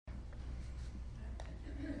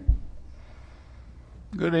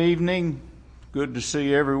Good evening. Good to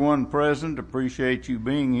see everyone present. Appreciate you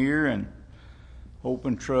being here and hope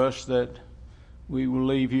and trust that we will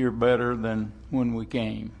leave here better than when we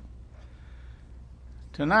came.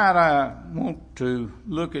 Tonight I want to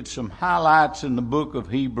look at some highlights in the book of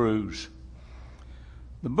Hebrews.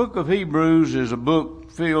 The book of Hebrews is a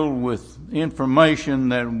book filled with information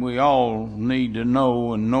that we all need to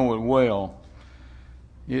know and know it well.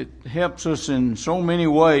 It helps us in so many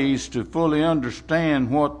ways to fully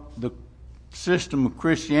understand what the system of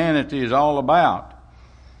Christianity is all about,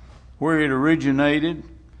 where it originated,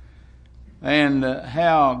 and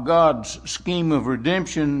how God's scheme of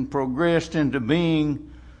redemption progressed into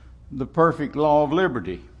being the perfect law of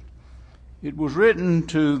liberty. It was written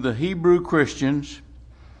to the Hebrew Christians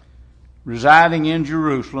residing in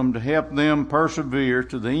Jerusalem to help them persevere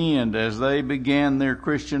to the end as they began their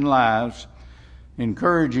Christian lives,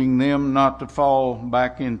 encouraging them not to fall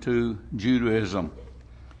back into Judaism.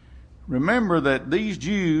 Remember that these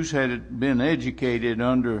Jews had been educated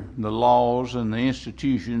under the laws and the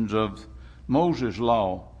institutions of Moses'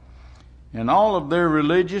 law, and all of their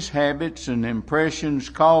religious habits and impressions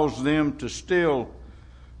caused them to still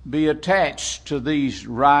be attached to these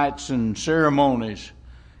rites and ceremonies,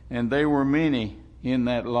 and there were many in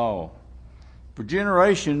that law. For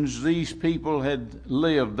generations, these people had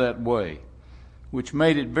lived that way, which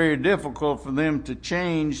made it very difficult for them to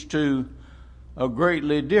change to a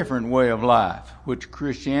greatly different way of life, which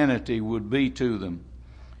Christianity would be to them.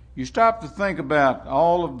 You stop to think about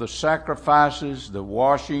all of the sacrifices, the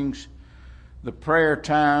washings, the prayer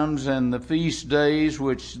times, and the feast days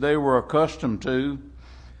which they were accustomed to,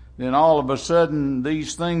 then all of a sudden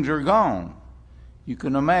these things are gone. You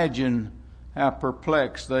can imagine how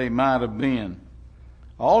perplexed they might have been.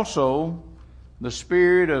 Also, the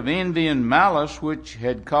spirit of envy and malice which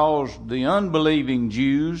had caused the unbelieving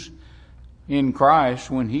Jews in Christ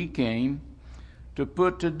when he came to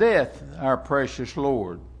put to death our precious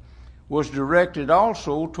Lord was directed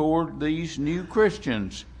also toward these new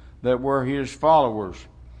Christians that were his followers.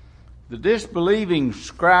 The disbelieving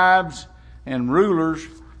scribes and rulers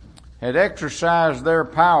had exercised their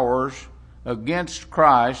powers against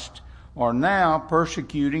Christ, are now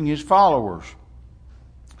persecuting his followers.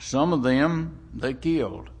 Some of them they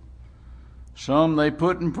killed. Some they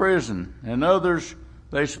put in prison, and others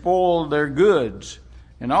they spoiled their goods.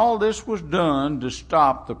 And all this was done to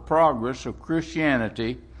stop the progress of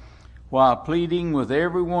Christianity while pleading with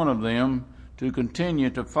every one of them to continue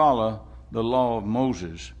to follow the law of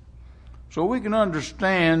Moses. So we can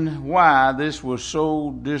understand why this was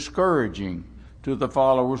so discouraging to the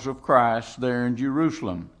followers of Christ there in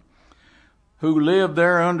Jerusalem, who lived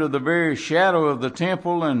there under the very shadow of the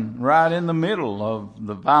temple and right in the middle of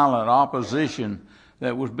the violent opposition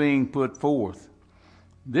that was being put forth.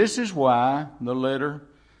 This is why the letter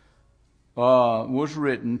was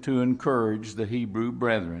written to encourage the Hebrew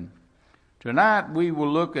brethren. Tonight we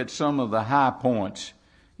will look at some of the high points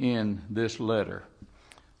in this letter.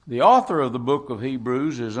 The author of the book of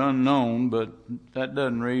Hebrews is unknown, but that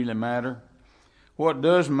doesn't really matter. What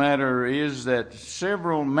does matter is that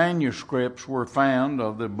several manuscripts were found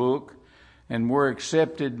of the book and were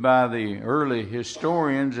accepted by the early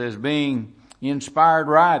historians as being inspired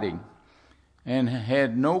writing and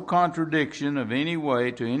had no contradiction of any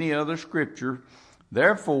way to any other scripture.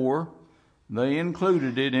 Therefore, they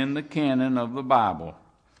included it in the canon of the Bible.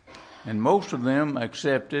 And most of them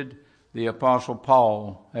accepted the Apostle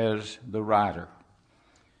Paul as the writer.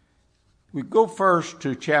 We go first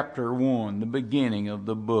to chapter 1, the beginning of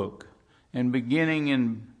the book, and beginning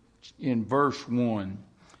in verse 1.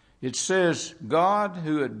 It says, God,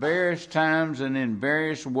 who at various times and in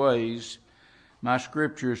various ways, my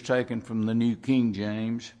scripture is taken from the New King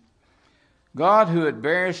James, God, who at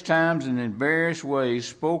various times and in various ways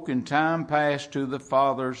spoke in time past to the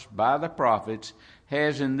fathers by the prophets,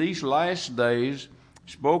 has in these last days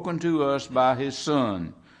spoken to us by his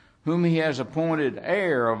Son, whom he has appointed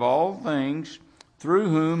heir of all things, through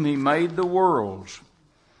whom he made the worlds.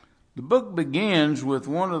 The book begins with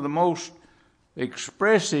one of the most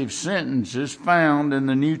expressive sentences found in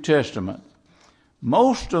the New Testament.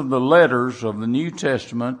 Most of the letters of the New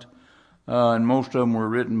Testament, and most of them were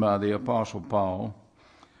written by the Apostle Paul,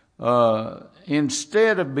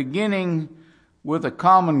 instead of beginning with a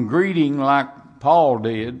common greeting like Paul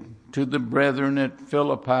did to the brethren at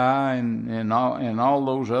Philippi and all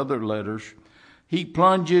those other letters, he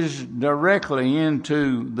plunges directly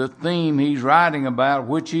into the theme he's writing about,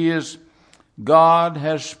 which is God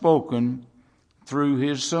has spoken through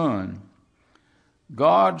his Son.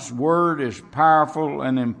 God's word is powerful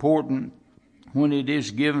and important when it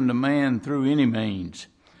is given to man through any means.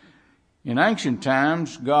 In ancient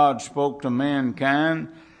times, God spoke to mankind,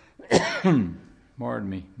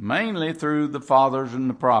 mainly through the fathers and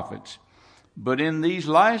the prophets. But in these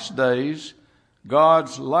last days,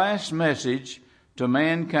 God's last message to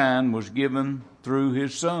mankind was given through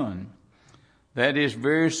His Son. That is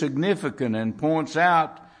very significant and points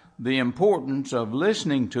out the importance of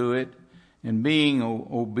listening to it and being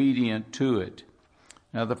obedient to it.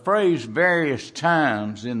 Now, the phrase various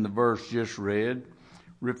times in the verse just read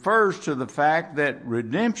refers to the fact that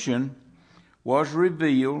redemption was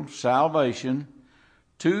revealed, salvation,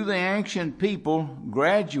 to the ancient people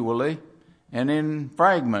gradually and in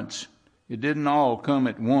fragments. It didn't all come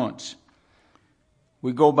at once.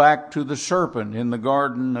 We go back to the serpent in the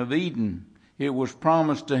Garden of Eden. It was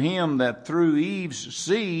promised to him that through Eve's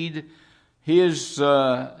seed, his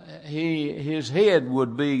head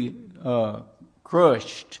would be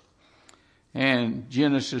crushed. And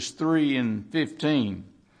Genesis 3:15.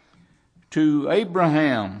 To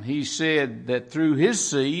Abraham, he said that through his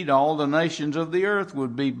seed, all the nations of the earth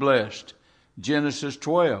would be blessed. Genesis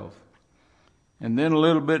 12. And then a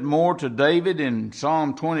little bit more to David in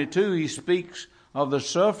Psalm 22, he speaks of the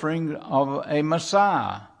suffering of a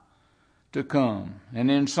Messiah to come. And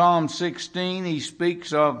in Psalm 16, he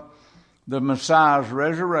speaks of the Messiah's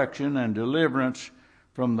resurrection and deliverance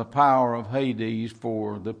from the power of Hades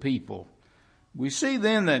for the people. We see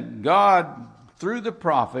then that God, through the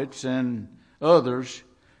prophets and others,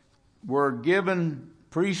 were given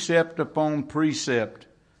precept upon precept,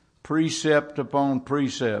 precept upon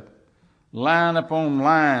precept, line upon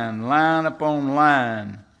line, line upon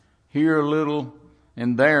line, here a little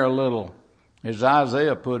and there a little, as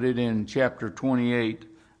Isaiah put it in chapter 28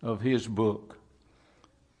 of his book.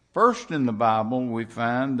 First in the Bible, we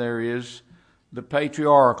find there is the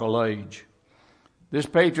patriarchal age. This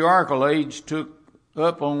patriarchal age took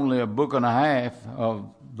up only a book and a half of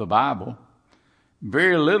the Bible.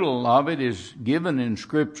 Very little of it is given in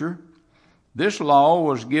Scripture. This law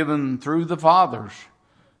was given through the fathers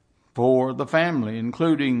for the family,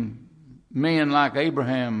 including men like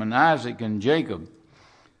Abraham and Isaac and Jacob.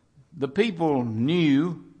 The people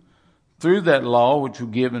knew through that law, which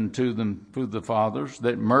was given to them through the fathers,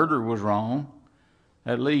 that murder was wrong.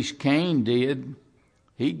 At least Cain did.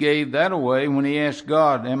 He gave that away when he asked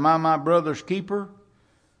God, "Am I my brother's keeper?"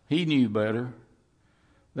 He knew better.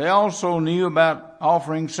 They also knew about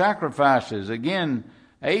offering sacrifices. Again,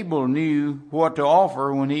 Abel knew what to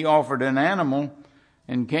offer when he offered an animal,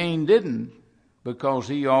 and Cain didn't, because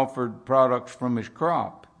he offered products from his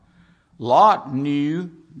crop. Lot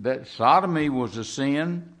knew that sodomy was a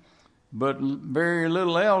sin, but very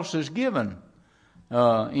little else is given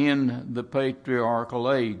in the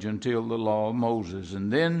patriarchal age until the law of Moses.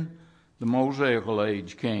 And then the Mosaical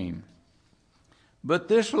age came. But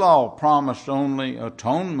this law promised only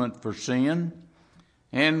atonement for sin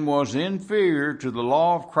and was inferior to the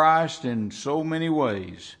law of Christ in so many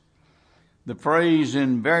ways. The phrase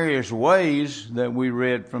 "in various ways" that we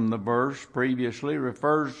read from the verse previously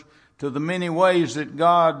refers to the many ways that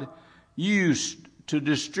God used to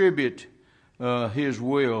distribute His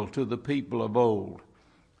will to the people of old.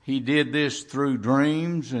 He did this through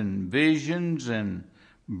dreams and visions and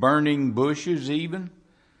burning bushes even,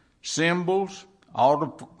 symbols,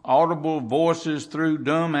 audible voices through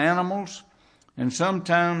dumb animals, and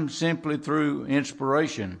sometimes simply through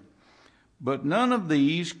inspiration. But none of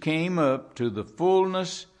these came up to the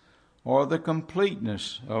fullness or the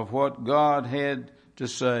completeness of what God had to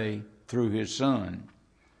say through His Son.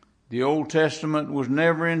 The Old Testament was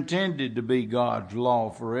never intended to be God's law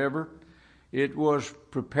forever. It was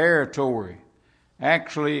preparatory,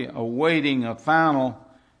 actually awaiting a final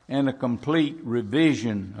and a complete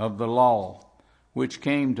revision of the law, which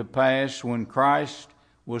came to pass when Christ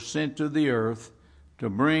was sent to the earth to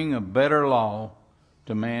bring a better law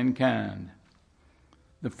to mankind.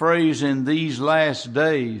 The phrase "in these last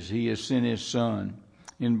days He has sent His Son"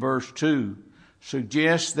 in verse 2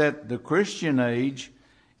 suggests that the Christian age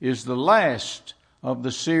is the last of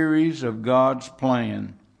the series of God's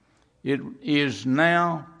plan. It is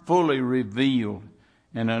now fully revealed,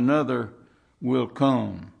 and another will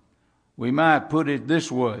come. We might put it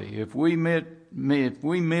this way: if we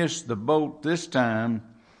miss the boat this time,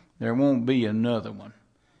 there won't be another one.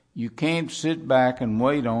 You can't sit back and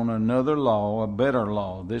wait on another law, a better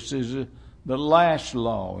law. This is the last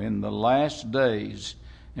law in the last days,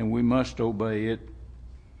 and we must obey it.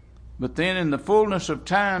 But then in the fullness of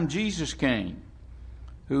time, Jesus came,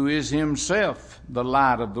 who is Himself the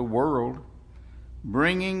light of the world,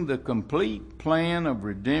 bringing the complete plan of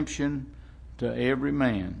redemption to every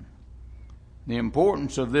man. The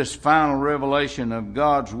importance of this final revelation of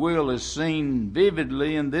God's will is seen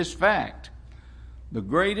vividly in this fact. The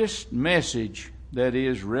greatest message, that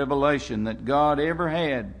is, revelation, that God ever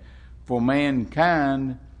had for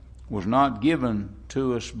mankind was not given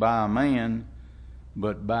to us by a man,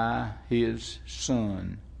 but by His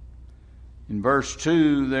Son. In verse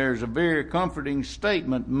 2, there's a very comforting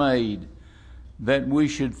statement made that we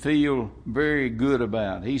should feel very good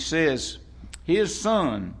about. He says, His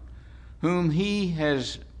Son, whom He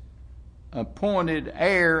has appointed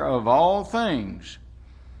heir of all things.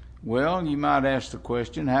 Well, you might ask the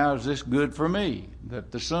question, how is this good for me,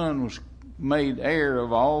 that the Son was made heir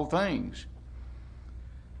of all things?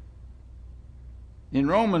 In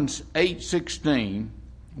Romans 8:16,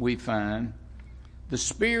 we find, the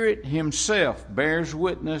Spirit Himself bears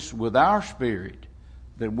witness with our spirit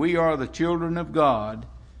that we are the children of God,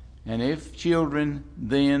 and if children,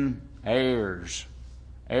 then heirs,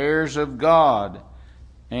 heirs of God,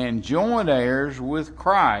 and joint heirs with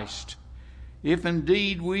Christ, if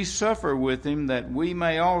indeed we suffer with Him, that we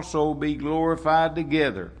may also be glorified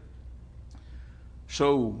together.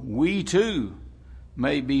 So we too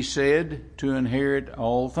may be said to inherit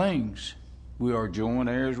all things. We are joint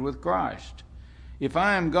heirs with Christ. If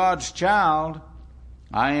I am God's child,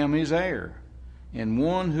 I am His heir, and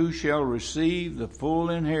one who shall receive the full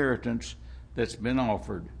inheritance that's been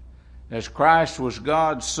offered. As Christ was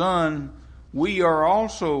God's Son, we are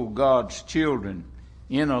also God's children,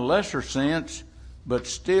 in a lesser sense, but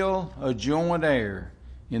still a joint heir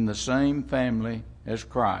in the same family as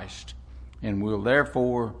Christ, and will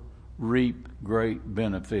therefore reap great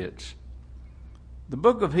benefits. The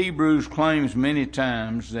book of Hebrews claims many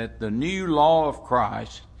times that the new law of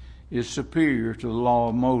Christ is superior to the law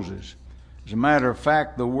of Moses. As a matter of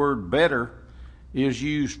fact, the word better is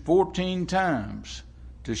used 14 times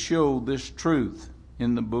to show this truth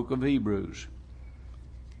in the book of Hebrews.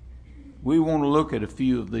 We want to look at a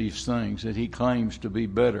few of these things that he claims to be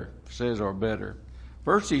better, says are better.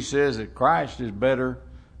 First, he says that Christ is better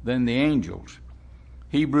than the angels.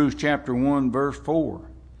 Hebrews chapter 1, verse 4.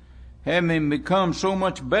 Having become so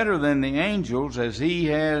much better than the angels, as he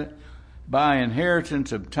had by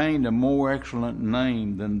inheritance obtained a more excellent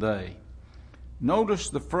name than they. Notice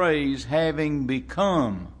the phrase, having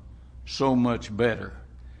become so much better.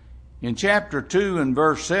 In chapter 2 and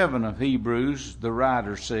verse 7 of Hebrews, the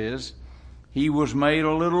writer says, he was made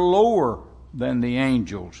a little lower than the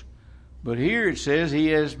angels. But here it says he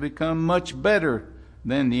has become much better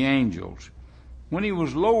than the angels. When he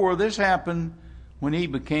was lower, this happened when he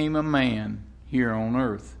became a man here on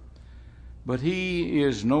earth. But he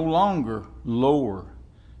is no longer lower.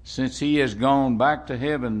 Since he has gone back to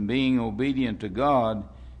heaven being obedient to God,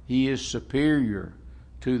 he is superior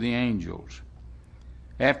to the angels.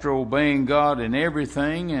 After obeying God in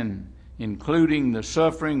everything, and including the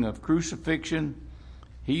suffering of crucifixion,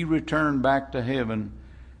 he returned back to heaven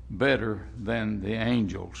better than the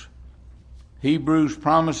angels. Hebrews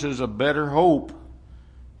promises a better hope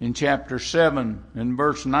in chapter 7 and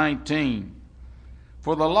verse 19.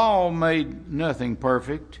 For the law made nothing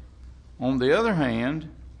perfect. On the other hand,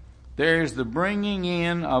 there is the bringing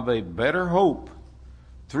in of a better hope,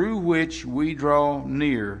 through which we draw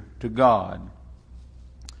near to God.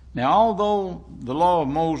 Now, although the law of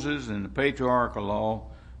Moses and the patriarchal law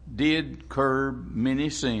did curb many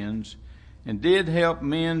sins and did help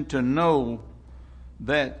men to know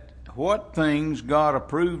that what things God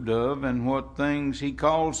approved of and what things he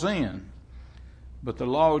called sin, but the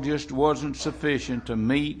law just wasn't sufficient to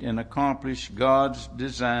meet and accomplish God's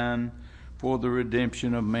design for the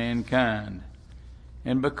redemption of mankind.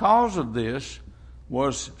 And because of this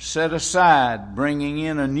was set aside, bringing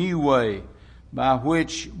in a new way by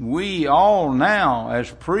which we all now as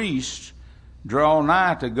priests draw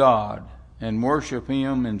nigh to God and worship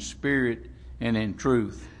Him in spirit and in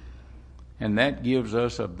truth. And that gives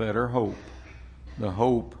us a better hope, the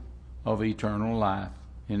hope of eternal life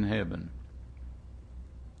in heaven.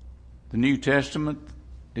 The New Testament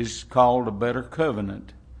is called a better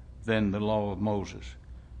covenant than the law of Moses.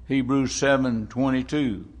 Hebrews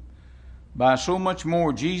 7:22. By so much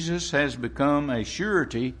more Jesus has become a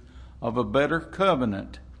surety of a better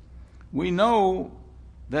covenant. We know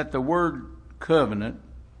that the word covenant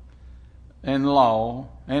and law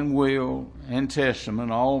and will and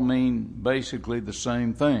testament all mean basically the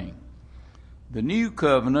same thing. The new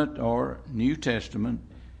covenant or New Testament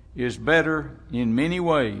is better in many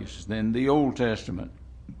ways than the Old Testament.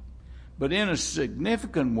 But in a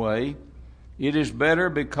significant way, it is better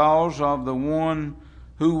because of the one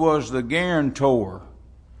who was the guarantor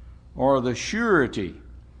or the surety,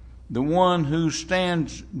 the one who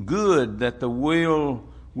stands good that the will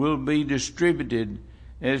will be distributed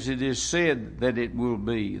as it is said that it will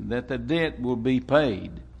be, that the debt will be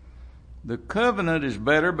paid. The covenant is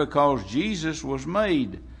better because Jesus was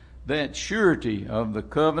made that surety of the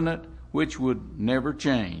covenant which would never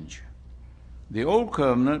change. The old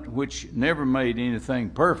covenant, which never made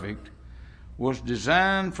anything perfect, was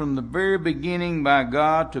designed from the very beginning by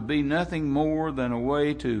God to be nothing more than a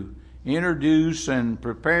way to introduce and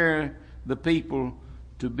prepare the people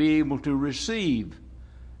to be able to receive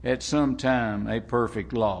at some time a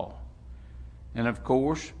perfect law. And of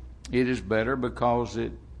course, it is better because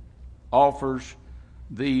it offers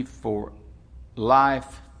thee for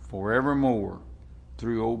life forevermore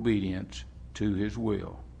through obedience to his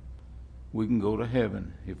will. We can go to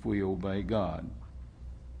heaven if we obey God.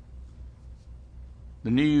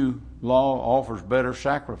 The new law offers better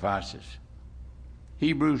sacrifices.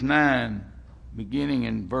 Hebrews 9, beginning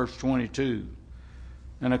in verse 22.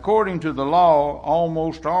 And according to the law,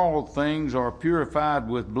 almost all things are purified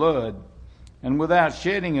with blood, and without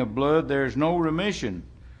shedding of blood there is no remission.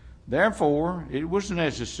 Therefore, it was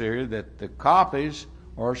necessary that the copies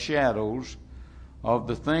or shadows of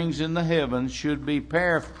the things in the heavens should be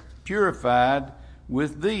purified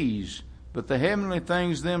with these, but the heavenly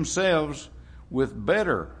things themselves with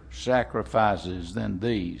better sacrifices than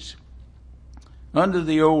these. Under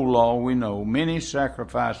the old law, we know many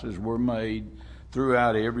sacrifices were made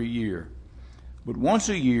throughout every year. But once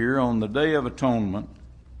a year, on the Day of Atonement,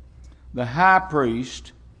 the high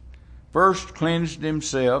priest first cleansed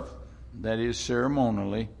himself, that is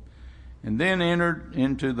ceremonially, and then entered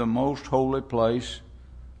into the most holy place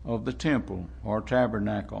of the temple or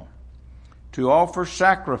tabernacle to offer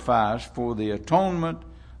sacrifice for the atonement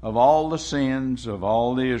of all the sins of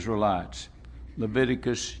all the Israelites.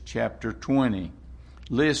 Leviticus chapter 20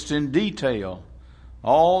 lists in detail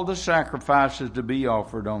all the sacrifices to be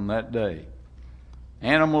offered on that day.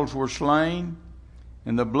 Animals were slain,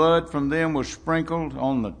 and the blood from them was sprinkled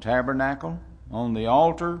on the tabernacle, on the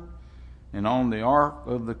altar, and on the ark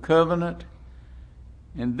of the covenant.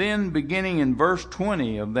 And then beginning in verse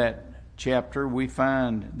 20 of that chapter, we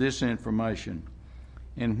find this information.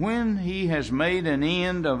 And when he has made an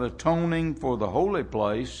end of atoning for the holy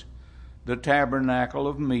place, the tabernacle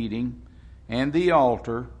of meeting, and the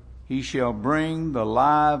altar, he shall bring the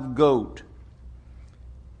live goat.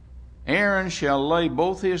 Aaron shall lay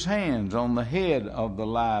both his hands on the head of the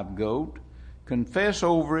live goat, confess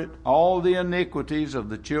over it all the iniquities of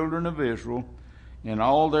the children of Israel, and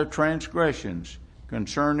all their transgressions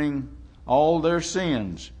concerning all their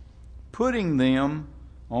sins, putting them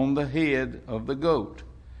on the head of the goat,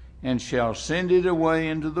 and shall send it away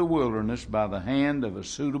into the wilderness by the hand of a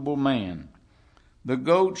suitable man. The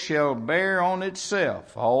goat shall bear on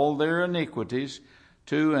itself all their iniquities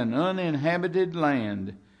to an uninhabited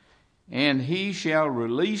land, and he shall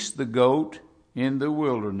release the goat in the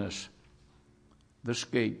wilderness, the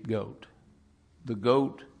scapegoat. The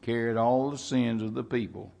goat carried all the sins of the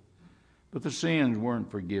people, but the sins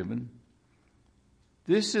weren't forgiven.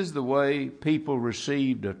 This is the way people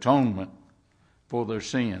received atonement for their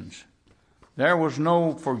sins. There was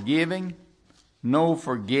no forgiving, no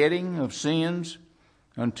forgetting of sins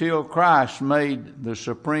until Christ made the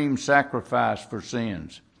supreme sacrifice for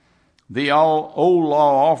sins. The old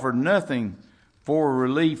law offered nothing for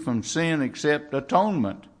relief from sin except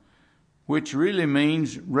atonement, which really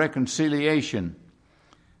means reconciliation,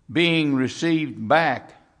 being received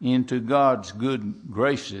back into God's good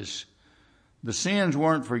graces. The sins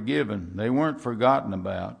weren't forgiven, they weren't forgotten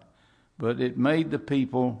about, but it made the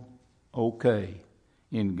people okay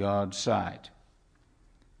in God's sight.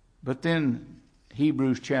 But then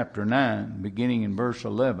Hebrews chapter 9, beginning in verse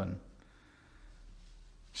 11,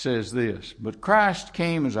 says this, But Christ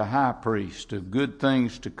came as a high priest of good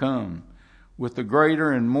things to come, with the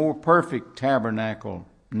greater and more perfect tabernacle,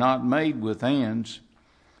 not made with hands,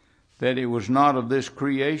 that it was not of this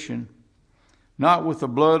creation, not with the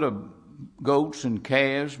blood of goats and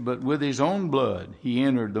calves, but with his own blood he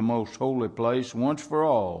entered the most holy place once for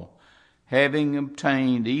all, having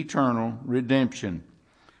obtained eternal redemption.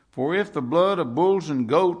 For if the blood of bulls and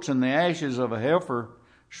goats and the ashes of a heifer,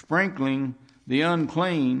 sprinkling the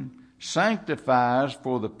unclean, sanctifies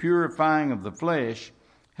for the purifying of the flesh,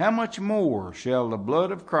 how much more shall the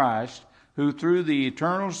blood of Christ, who through the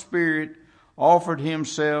eternal Spirit offered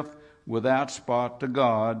himself without spot to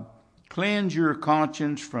God, cleanse your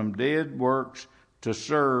conscience from dead works to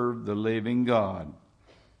serve the living God?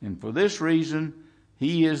 And for this reason,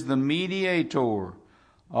 he is the mediator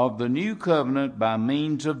of the new covenant by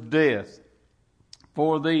means of death,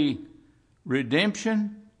 for the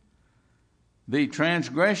redemption, the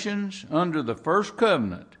transgressions under the first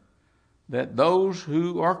covenant, that those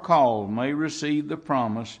who are called may receive the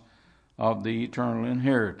promise of the eternal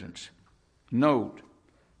inheritance. Note,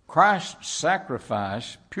 Christ's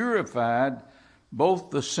sacrifice purified both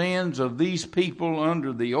the sins of these people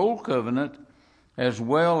under the old covenant as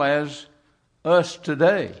well as us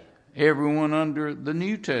today, everyone under the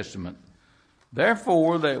New Testament.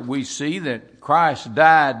 Therefore, that we see that Christ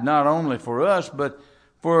died not only for us, but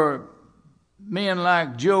for men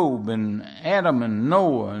like Job and Adam and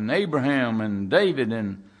Noah and Abraham and David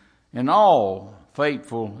and all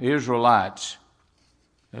faithful Israelites,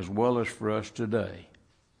 as well as for us today.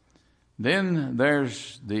 Then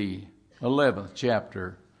there's the 11th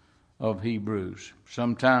chapter of Hebrews,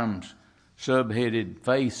 sometimes subheaded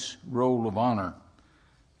Faith's Roll of Honor.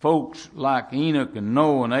 Folks like Enoch and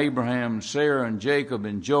Noah and Abraham and Sarah and Jacob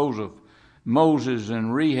and Joseph, Moses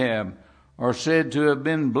and Rahab are said to have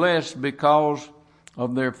been blessed because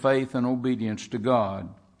of their faith and obedience to God.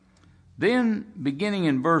 Then, beginning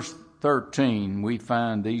in verse 13, we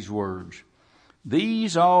find these words,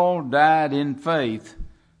 "These all died in faith,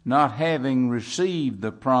 not having received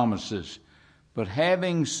the promises, but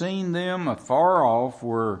having seen them afar off,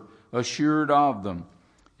 were assured of them,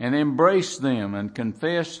 and embraced them, and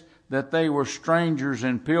confessed that they were strangers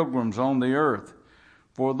and pilgrims on the earth.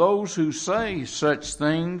 For those who say such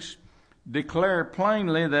things declare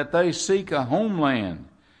plainly that they seek a homeland.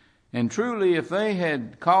 And truly, if they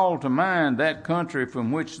had called to mind that country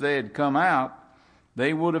from which they had come out,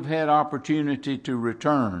 they would have had opportunity to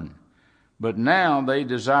return. But now they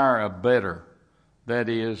desire a better, that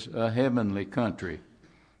is, a heavenly country.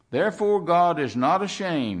 Therefore God is not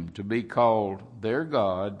ashamed to be called their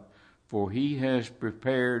God, for he has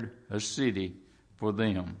prepared a city for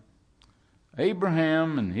them."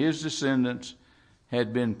 Abraham and his descendants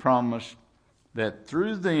had been promised that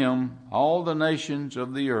through them all the nations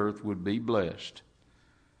of the earth would be blessed.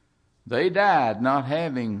 They died not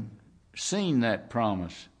having seen that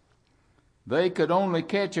promise. They could only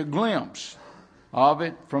catch a glimpse of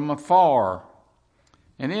it from afar,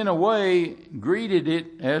 and in a way greeted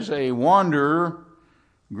it as a wanderer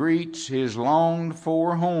greets his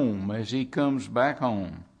longed-for home as he comes back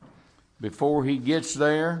home. Before he gets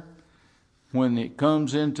there, when it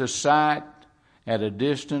comes into sight at a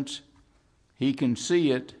distance, he can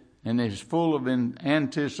see it and is full of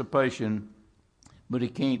anticipation, but he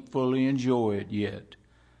can't fully enjoy it yet.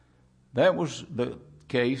 That was the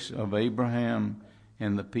case of Abraham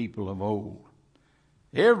and the people of old.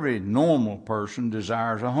 Every normal person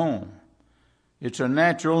desires a home. It's a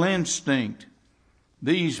natural instinct.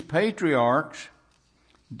 These patriarchs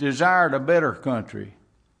desired a better country,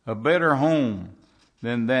 a better home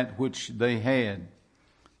than that which they had.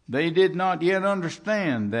 They did not yet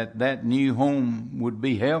understand that that new home would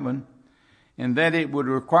be heaven, and that it would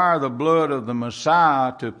require the blood of the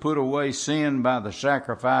Messiah to put away sin by the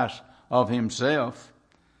sacrifice of himself,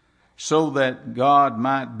 so that God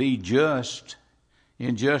might be just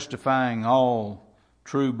in justifying all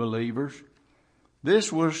true believers.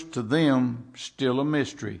 This was to them still a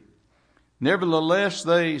mystery. Nevertheless,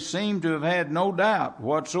 they seem to have had no doubt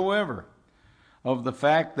whatsoever of the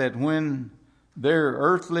fact that when their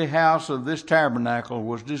earthly house of this tabernacle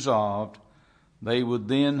was dissolved, they would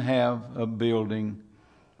then have a building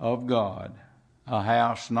of God, a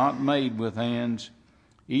house not made with hands,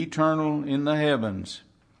 eternal in the heavens.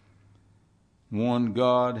 One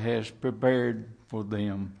God has prepared for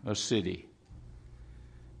them a city.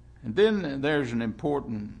 And then there's an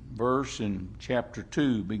important verse in chapter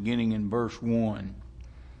 2, beginning in verse 1.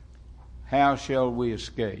 How shall we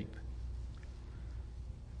escape?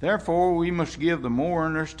 Therefore we must give the more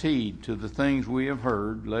earnest heed to the things we have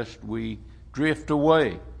heard, lest we drift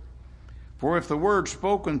away. For if the word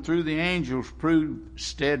spoken through the angels proved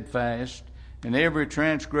steadfast, and every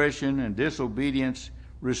transgression and disobedience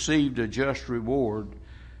received a just reward,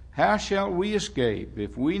 how shall we escape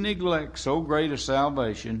if we neglect so great a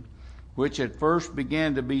salvation, which at first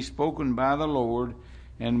began to be spoken by the Lord,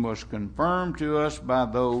 and was confirmed to us by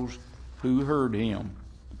those who heard him?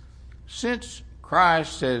 Since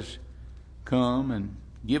Christ has come and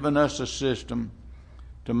given us a system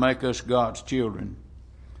to make us God's children,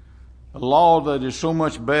 a law that is so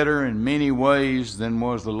much better in many ways than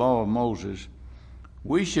was the law of Moses,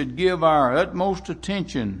 we should give our utmost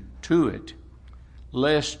attention to it,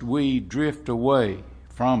 lest we drift away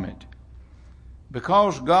from it.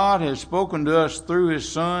 Because God has spoken to us through his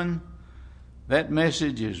Son, that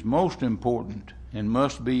message is most important and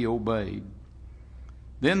must be obeyed.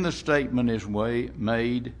 Then the statement is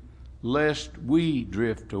made, lest we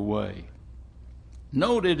drift away.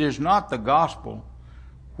 Note, it is not the gospel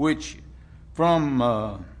which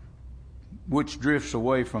from which drifts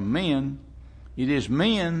away from men. It is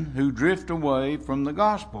men who drift away from the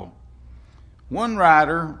gospel. One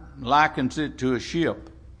writer likens it to a ship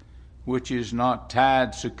which is not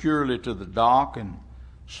tied securely to the dock and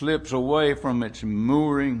slips away from its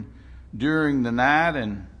mooring during the night,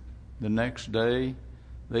 and the next day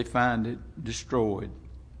they find it destroyed.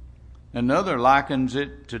 Another likens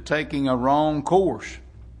it to taking a wrong course,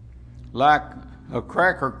 like a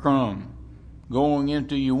cracker crumb going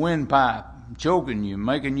into your windpipe, choking you,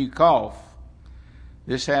 making you cough.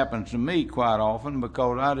 This happens to me quite often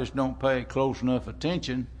because I just don't pay close enough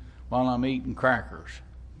attention while I'm eating crackers.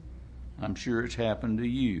 I'm sure it's happened to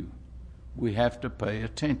you. We have to pay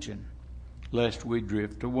attention lest we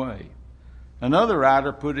drift away. Another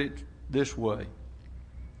writer put it this way.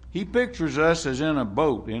 He pictures us as in a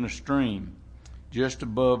boat in a stream just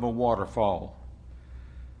above a waterfall.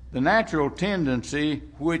 The natural tendency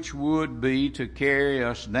which would be to carry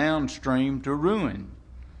us downstream to ruin.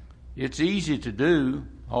 It's easy to do.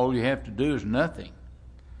 All you have to do is nothing,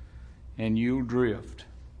 and you'll drift.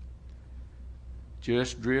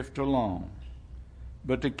 Just drift along.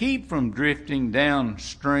 But to keep from drifting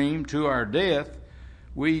downstream to our death,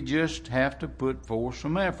 we just have to put forth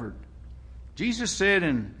some effort. Jesus said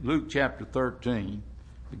in Luke chapter 13,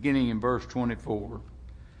 beginning in verse 24,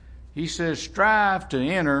 he says, "Strive to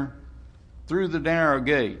enter through the narrow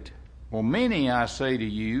gate. For many, I say to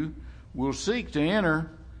you, will seek to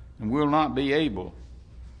enter and will not be able."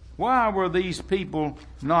 Why were these people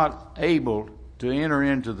not able to enter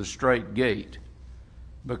into the straight gate?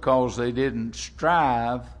 Because they didn't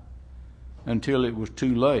strive until it was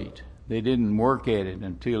too late. They didn't work at it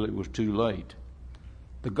until it was too late.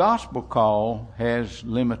 The gospel call has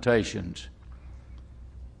limitations.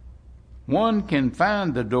 One can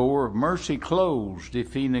find the door of mercy closed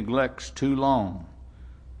if he neglects too long.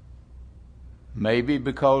 Maybe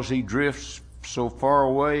because he drifts so far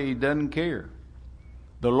away he doesn't care.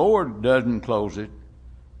 The Lord doesn't close it.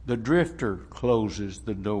 The drifter closes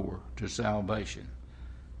the door to salvation.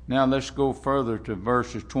 Now let's go further to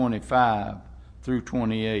verses 25 through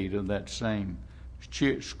 28 of that same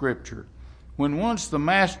scripture. When once the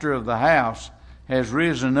master of the house has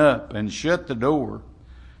risen up and shut the door,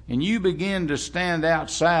 and you begin to stand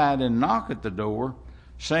outside and knock at the door,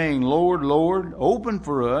 saying, "Lord, Lord, open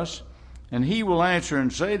for us," and he will answer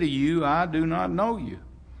and say to you, "I do not know you.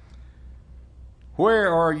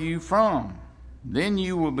 Where are you from?" Then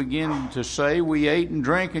you will begin to say, "We ate and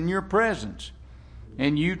drank in your presence,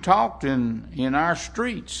 and you talked in our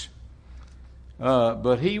streets."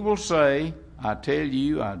 But he will say, "I tell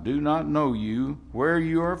you, I do not know you, where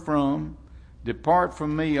you are from. Depart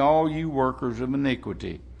from me, all you workers of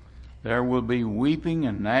iniquity." There will be weeping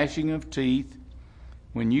and gnashing of teeth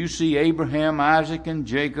when you see Abraham, Isaac, and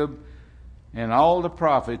Jacob, and all the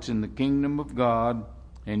prophets in the kingdom of God,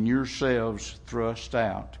 and yourselves thrust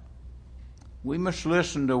out. We must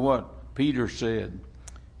listen to what Peter said.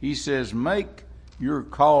 He says, "Make your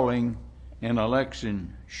calling and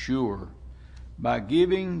election sure by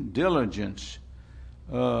giving diligent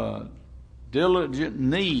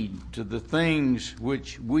need to the things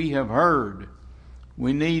which we have heard."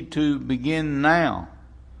 We need to begin now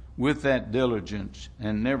with that diligence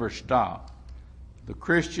and never stop. The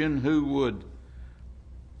Christian who would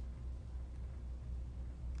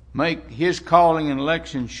make his calling and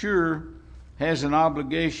election sure has an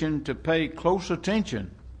obligation to pay close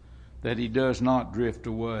attention that he does not drift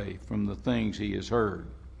away from the things he has heard.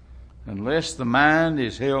 Unless the mind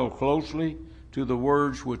is held closely to the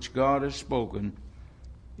words which God has spoken,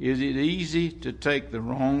 is it easy to take the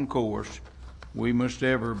wrong course. We must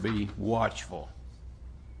ever be watchful.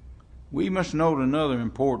 We must note another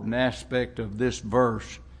important aspect of this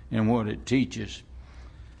verse and what it teaches.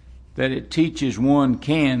 That it teaches one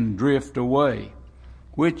can drift away,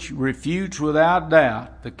 which refutes without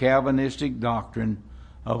doubt the Calvinistic doctrine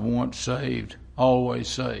of once saved, always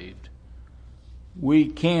saved. We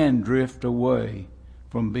can drift away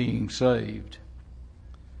from being saved.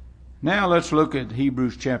 Now let's look at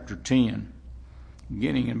Hebrews chapter 10,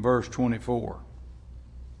 beginning in verse 24.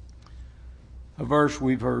 A verse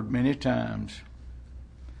we've heard many times.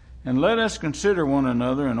 "And let us consider one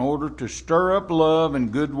another in order to stir up love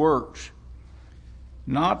and good works,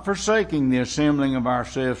 not forsaking the assembling of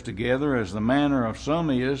ourselves together as the manner of some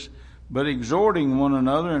is, but exhorting one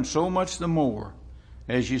another, and so much the more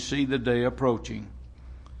as you see the day approaching."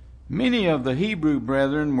 Many of the Hebrew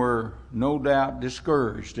brethren were no doubt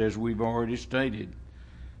discouraged, as we've already stated,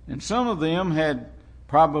 and some of them had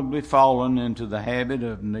probably fallen into the habit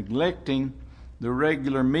of neglecting the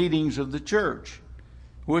regular meetings of the church,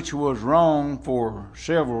 which was wrong for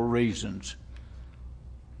several reasons.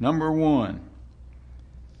 Number one,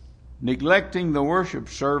 neglecting the worship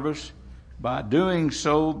service. By doing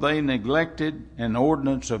so, they neglected an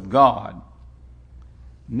ordinance of God.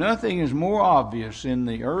 Nothing is more obvious in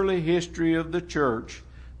the early history of the church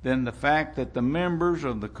than the fact that the members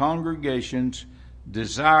of the congregations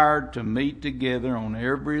desired to meet together on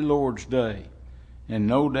every Lord's Day, and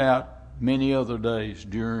no doubt many other days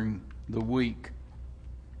during the week.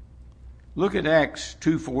 Look at Acts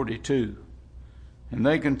 2:42. And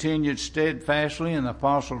they continued steadfastly in the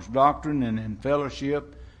apostles' doctrine and in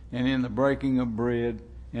fellowship and in the breaking of bread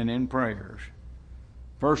and in prayers.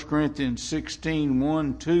 1 Corinthians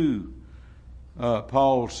 16:1-2,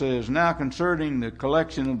 Paul says, Now concerning the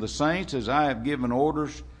collection of the saints, as I have given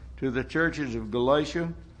orders to the churches of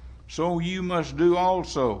Galatia, so you must do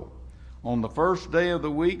also. On the first day of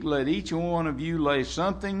the week, let each one of you lay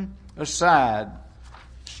something aside,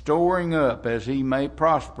 storing up as he may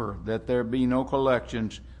prosper, that there be no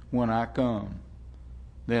collections when I come.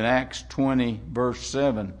 Then Acts 20, verse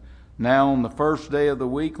 7. Now on the first day of the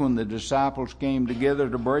week, when the disciples came together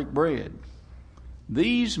to break bread.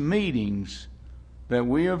 These meetings that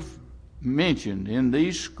we have mentioned in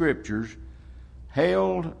these scriptures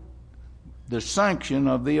held the sanction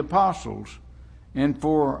of the apostles, and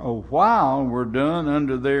for a while were done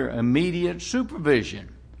under their immediate supervision.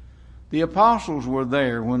 The apostles were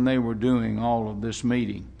there when they were doing all of this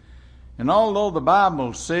meeting. And although the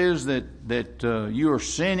Bible says that you are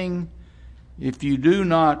sinning if you do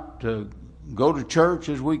not go to church,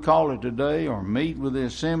 as we call it today, or meet with the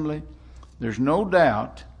assembly, there's no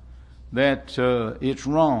doubt that it's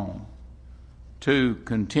wrong to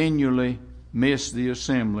continually miss the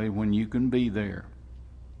assembly when you can be there.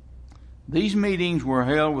 These meetings were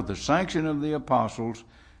held with the sanction of the apostles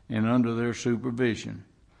and under their supervision.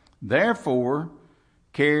 Therefore,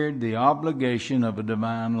 carried the obligation of a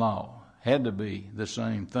divine law. Had to be the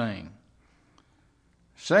same thing.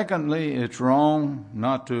 Secondly, it's wrong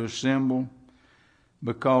not to assemble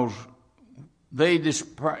because they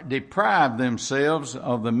deprive themselves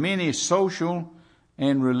of the many social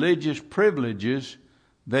and religious privileges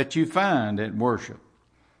that you find at worship.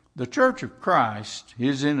 The Church of Christ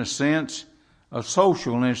is, in a sense, a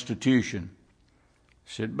social institution.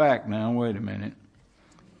 Sit back now, wait a minute.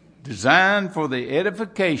 Designed for the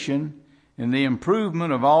edification and the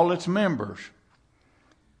improvement of all its members.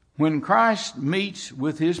 When Christ meets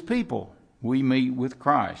with his people, we meet with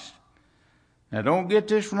Christ. Now don't get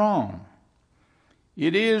this wrong.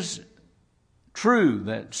 It is true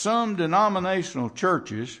that some denominational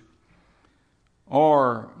churches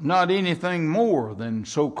are not anything more than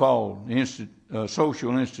so-called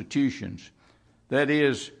social institutions. That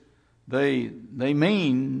is, they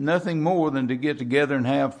mean nothing more than to get together and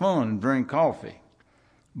have fun and drink coffee.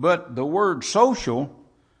 But the word social,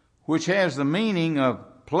 which has the meaning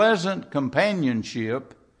of pleasant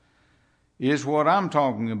companionship, is what I'm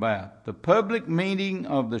talking about. The public meeting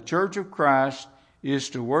of the Church of Christ is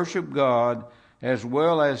to worship God as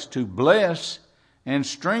well as to bless and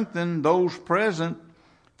strengthen those present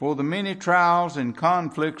for the many trials and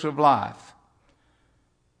conflicts of life.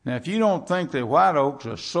 Now, if you don't think that White Oak's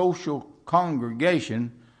a social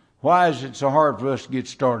congregation, why is it so hard for us to get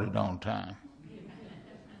started on time?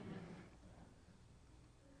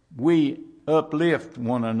 We uplift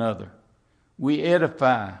one another. We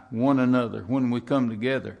edify one another when we come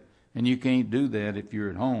together, and you can't do that if you're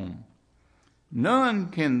at home. None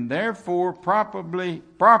can therefore properly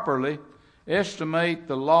estimate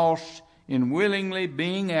the loss in willingly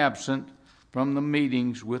being absent from the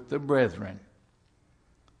meetings with the brethren.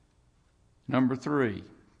 Number 3,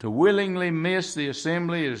 to willingly miss the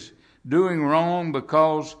assembly is doing wrong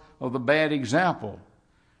because of the bad example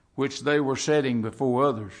which they were setting before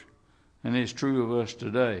others, and is true of us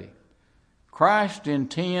today. Christ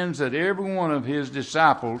intends that every one of his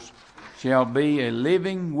disciples shall be a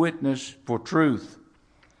living witness for truth.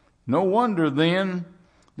 No wonder then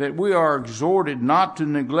that we are exhorted not to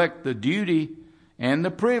neglect the duty and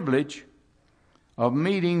the privilege of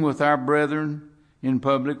meeting with our brethren in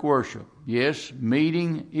public worship. Yes,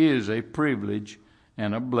 meeting is a privilege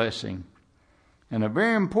and a blessing. And a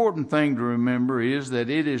very important thing to remember is that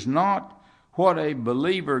it is not what a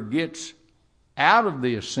believer gets out of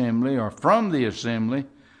the assembly or from the assembly,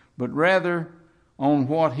 but rather on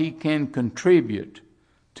what he can contribute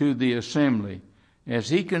to the assembly as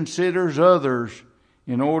he considers others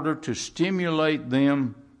in order to stimulate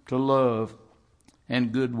them to love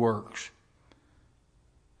and good works.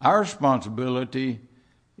 Our responsibility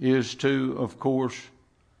is to, of course,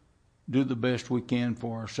 do the best we can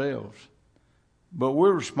for ourselves. But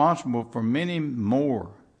we're responsible for many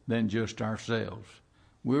more than just ourselves.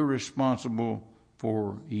 We're responsible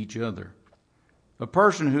for each other. A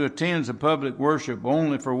person who attends a public worship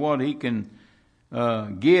only for what he can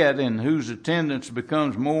get, and whose attendance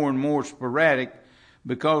becomes more and more sporadic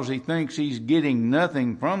because he thinks he's getting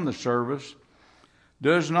nothing from the service,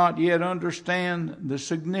 does not yet understand the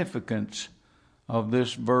significance of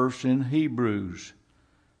this verse in Hebrews.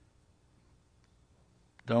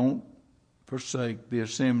 Don't forsake the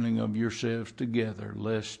assembling of yourselves together,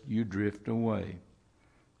 lest you drift away.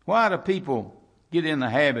 Why do people get in the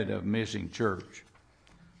habit of missing church?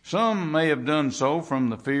 Some may have done so from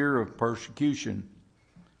the fear of persecution.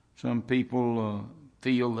 Some people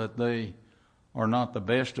feel that they are not the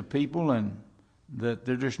best of people and that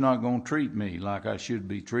they're just not going to treat me like I should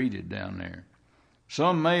be treated down there.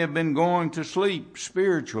 Some may have been going to sleep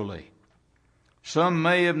spiritually. Some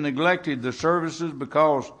may have neglected the services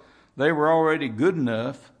because they were already good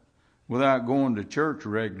enough without going to church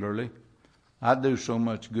regularly. I do so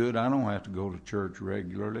much good, I don't have to go to church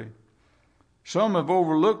regularly. Some have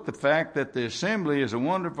overlooked the fact that the assembly is a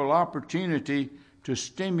wonderful opportunity to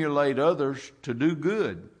stimulate others to do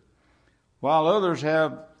good, while others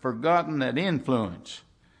have forgotten that influence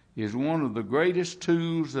is one of the greatest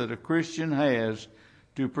tools that a Christian has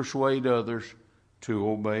to persuade others to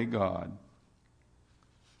obey God.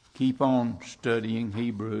 Keep on studying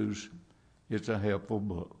Hebrews. It's a helpful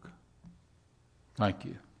book. Thank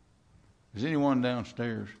you. Is anyone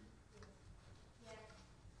downstairs?